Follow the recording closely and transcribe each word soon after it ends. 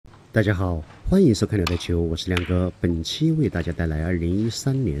大家好，欢迎收看聊台球，我是亮哥。本期为大家带来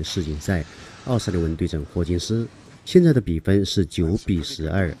2013年世锦赛，奥沙利文对阵霍金斯。现在的比分是9比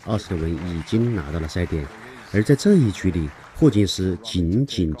12，奥沙利文已经拿到了赛点。而在这一局里，霍金斯仅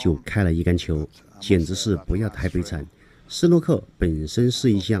仅就开了一杆球，简直是不要太悲惨。斯诺克本身是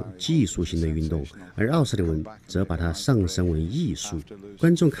一项技术性的运动，而奥沙利文则把它上升为艺术。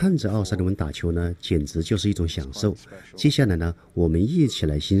观众看着奥沙利文打球呢，简直就是一种享受。接下来呢，我们一起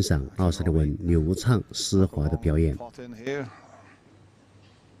来欣赏奥沙利文流畅丝滑的表演。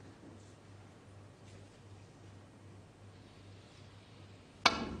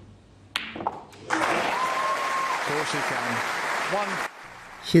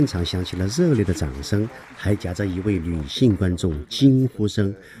现场响起了热烈的掌声，还夹着一位女性观众惊呼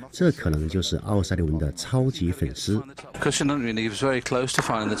声。这可能就是奥沙利文的超级粉丝。Cushion underneath, he was very close to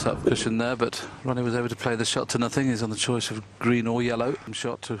finding the top cushion there, but Ronnie was able to play the shot to nothing. He's on the choice of green or yellow.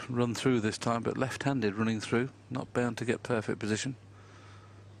 Shot to run through this time, but left-handed running through, not bound to get perfect position.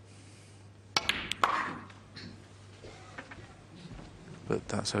 But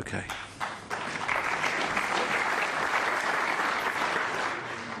that's okay.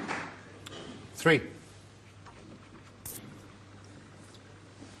 Three.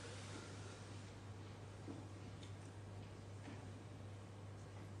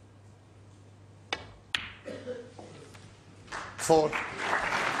 Four.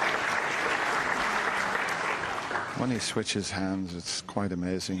 When he switches hands, it's quite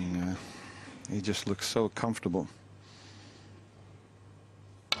amazing. He just looks so comfortable.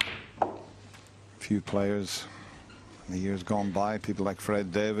 Few players in the years gone by, people like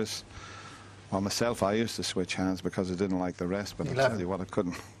Fred Davis. Well, myself, I used to switch hands because I didn't like the rest, but I'll tell you what, I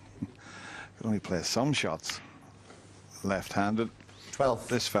couldn't. Could only play some shots left-handed. 12.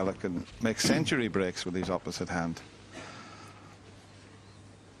 This fella can make century breaks with his opposite hand.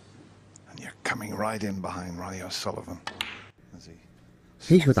 And you're coming right in behind Ronnie O'Sullivan.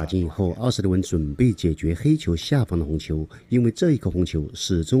 黑球打进以后，奥沙利文准备解决黑球下方的红球，因为这一颗红球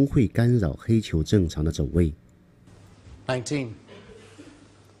始终会干扰黑球正常的走位。19.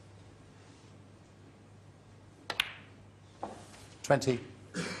 20.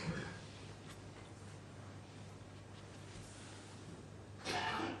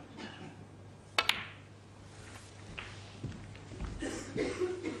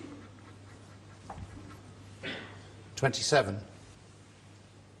 $27.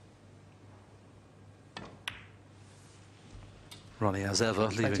 Ronnie, as ever,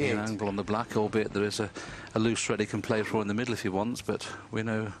 leaving an angle on the black, albeit there is a loose thread he can play for in the middle if he wants, but we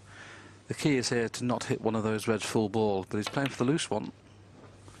know the key is here to not hit one of those reds full ball, but he's playing for the loose one.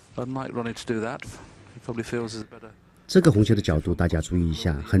 Unlike Ronnie to do that, he probably feels is better. 这个红球的角度大家注意一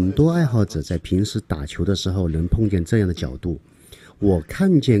下，很多爱好者在平时打球的时候能碰见这样的角度。我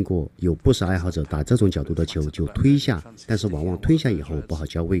看见过有不少爱好者打这种角度的球就推下，但是往往推下以后不好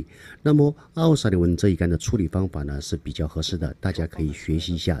交位。那么奥沙利文这一杆的处理方法呢是比较合适的，大家可以学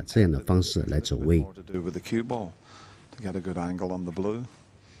习一下这样的方式来走位。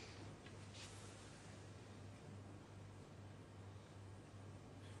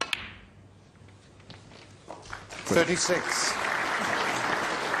36.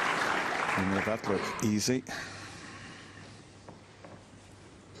 And made that look easy.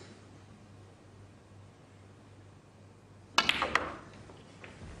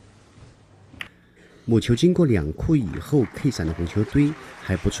 母球经过2库以后 K 闪的红球堆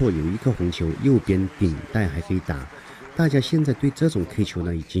还不错，有一颗红球右边顶带还可以打。大家现在对这种 K 球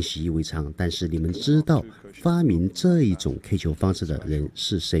呢已经习以为常，但是你们知道发明这一种 K 球方式的人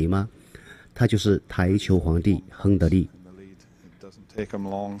是谁吗？他就是台球皇帝亨德利。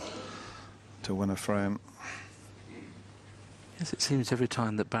Yes, it seems every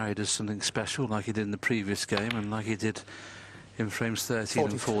time that Barry does something special, like he did in the previous game, and like he did in frames 13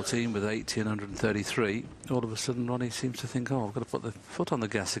 and 14 with 80 and 133, all of a sudden Ronnie seems to think, oh, I've got to put the foot on the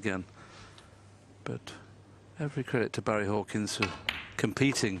gas again. But every credit to Barry Hawkins for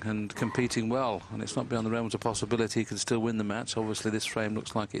competing and competing well, and it's not beyond the realms of possibility he could still win the match. Obviously this frame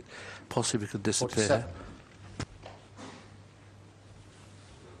looks like it possibly could disappear. 47.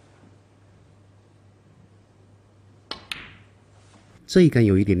 这一杆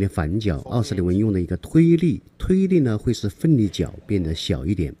有一点点反脚，奥沙利文用了一个推力，推力呢会使奋力角变得小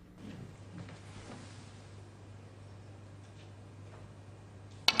一点。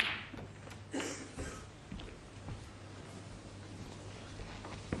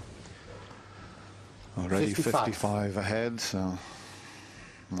Already 55 ahead, so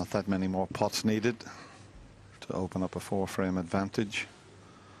not that many more pots needed to open up a 4-frame advantage.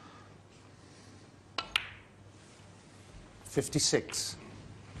 56.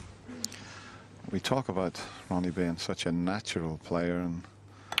 We talk about Ronnie being such a natural player, and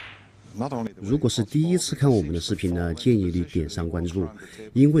not only. 如果是第一次看我们的视频呢，建议你点上关注，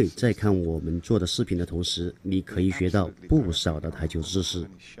因为在看我们做的视频的同时，你可以学到不少的台球知识。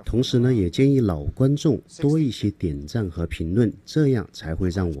同时呢，也建议老观众多一些点赞和评论，这样才会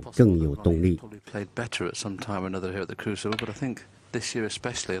让我更有动力。This year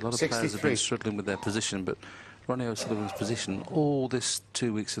especially, a lot of players have been struggling with their position, but Ronnie O'Sullivan's position all this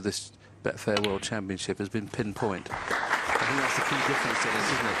 2 weeks of this Betfair World Championship has been pinpoint. I think that's the key difference in this,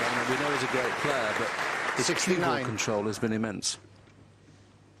 isn't it? I mean, we know he's a great player, but his cue ball control has been immense.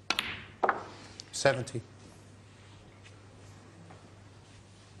 70.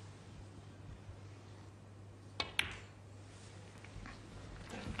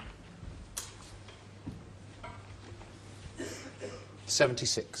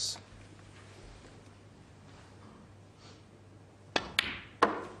 $76.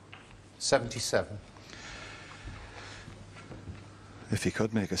 77. If he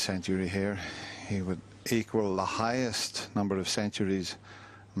could make a century here, he would equal the highest number of centuries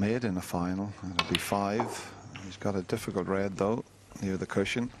made in a final. It'll be 5. He's got a difficult red though, near the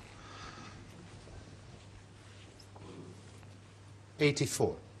cushion.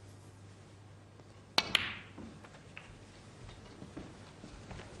 84.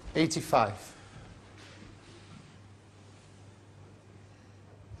 85.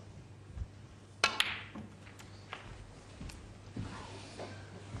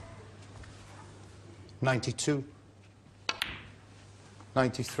 92.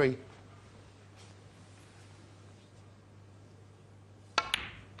 93.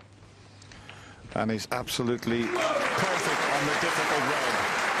 And he's absolutely perfect on the difficult red.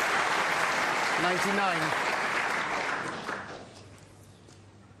 99.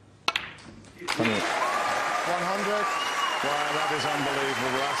 100. Wow, that is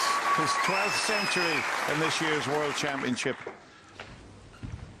unbelievable. That's his 12th century in this year's World Championship.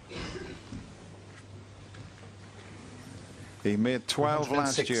 He made 12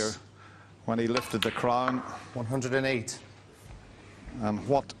 last year when he lifted the crown. 108. And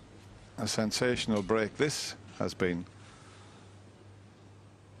what a sensational break this has been.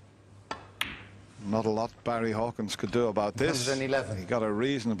 Not a lot Barry Hawkins could do about this. 111. He got a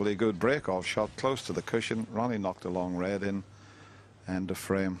reasonably good break-off shot close to the cushion. Ronnie knocked a long red in. End of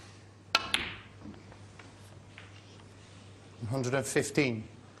frame. 115.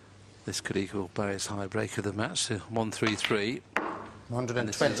 This could equal Barry's high break of the match, 133. 120. And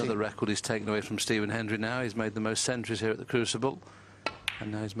this is another record he's taken away from Stephen Hendry now. He's made the most centuries here at the Crucible.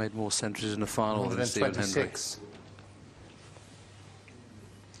 And now he's made more centuries in the final than Stephen Hendry.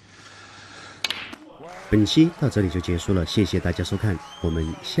 本期到这里就结束了，谢谢大家收看，我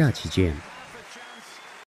们下期见。